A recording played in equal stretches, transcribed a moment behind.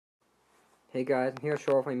Hey guys, I'm here to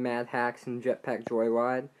show off my mad hacks in Jetpack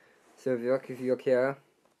Joyride. So if you look here,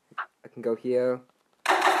 I can go here.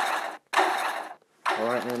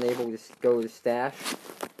 Alright, and I'm able to go to the stash.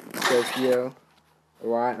 Go here.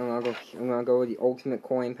 Alright, I'm gonna go with the ultimate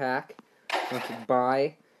coin pack. I'm going to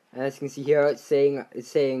buy. And as you can see here, it's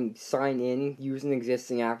saying sign in using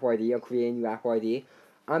existing Apple ID or create a new Apple ID.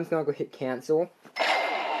 I'm just gonna go hit cancel.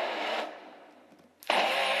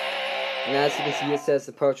 And as you can see, it says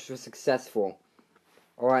the purchase was successful.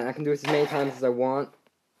 Alright, I can do this as many times as I want.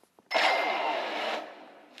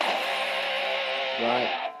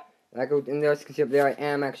 Right. I go in there, as you can see up there, I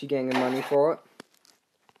am actually getting the money for it.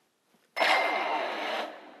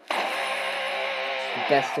 It's the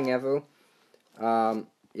best thing ever.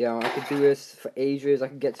 You know, I could do this for ages. I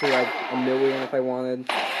could get to like 1 million if I wanted.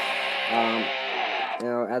 You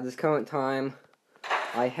know, at this current time,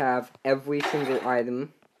 I have every single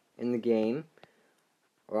item in the game.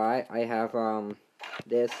 Right? I have,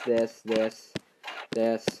 this, you know,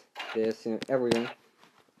 everything.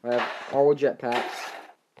 I have all jetpacks.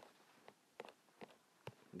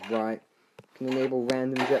 Right. I can enable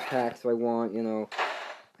random jetpacks if I want, you know.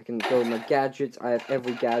 I can go to my gadgets. I have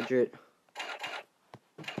every gadget.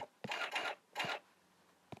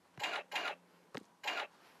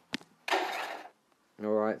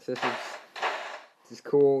 Alright, so this is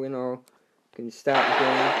cool, you know. You can start the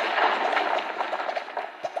game.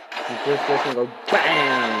 You can push this and go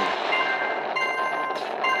BAM!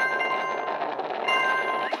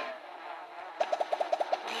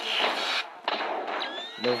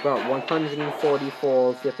 We've got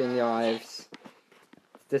 144 flipping lives.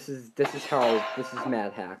 This is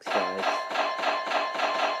mad hacks, guys.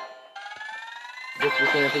 This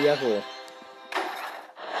is the level.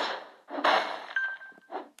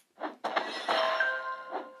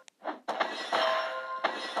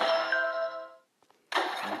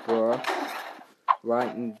 Bruh.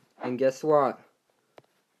 Right, and guess what?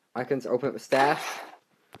 I can open up a stash,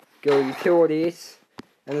 go to utilities,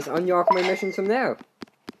 and just unlock my missions from there.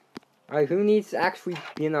 Alright, who needs to actually,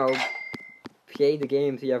 you know, play the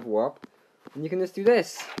game to level up? And you can just do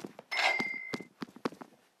this.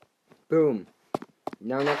 Boom.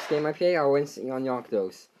 Now next game I play, I'll instantly unlock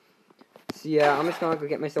those. So yeah, I'm just gonna go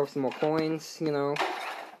get myself some more coins, you know.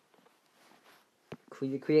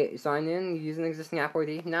 Sign in, use an existing Apple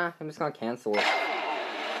ID. Nah, I'm just gonna cancel it.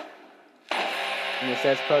 And it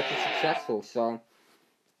says purchase successful, so,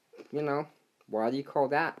 you know, why do you call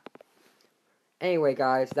that? Anyway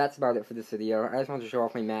guys, that's about it for this video. I just wanted to show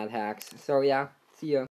off my mad hacks. So yeah, see ya.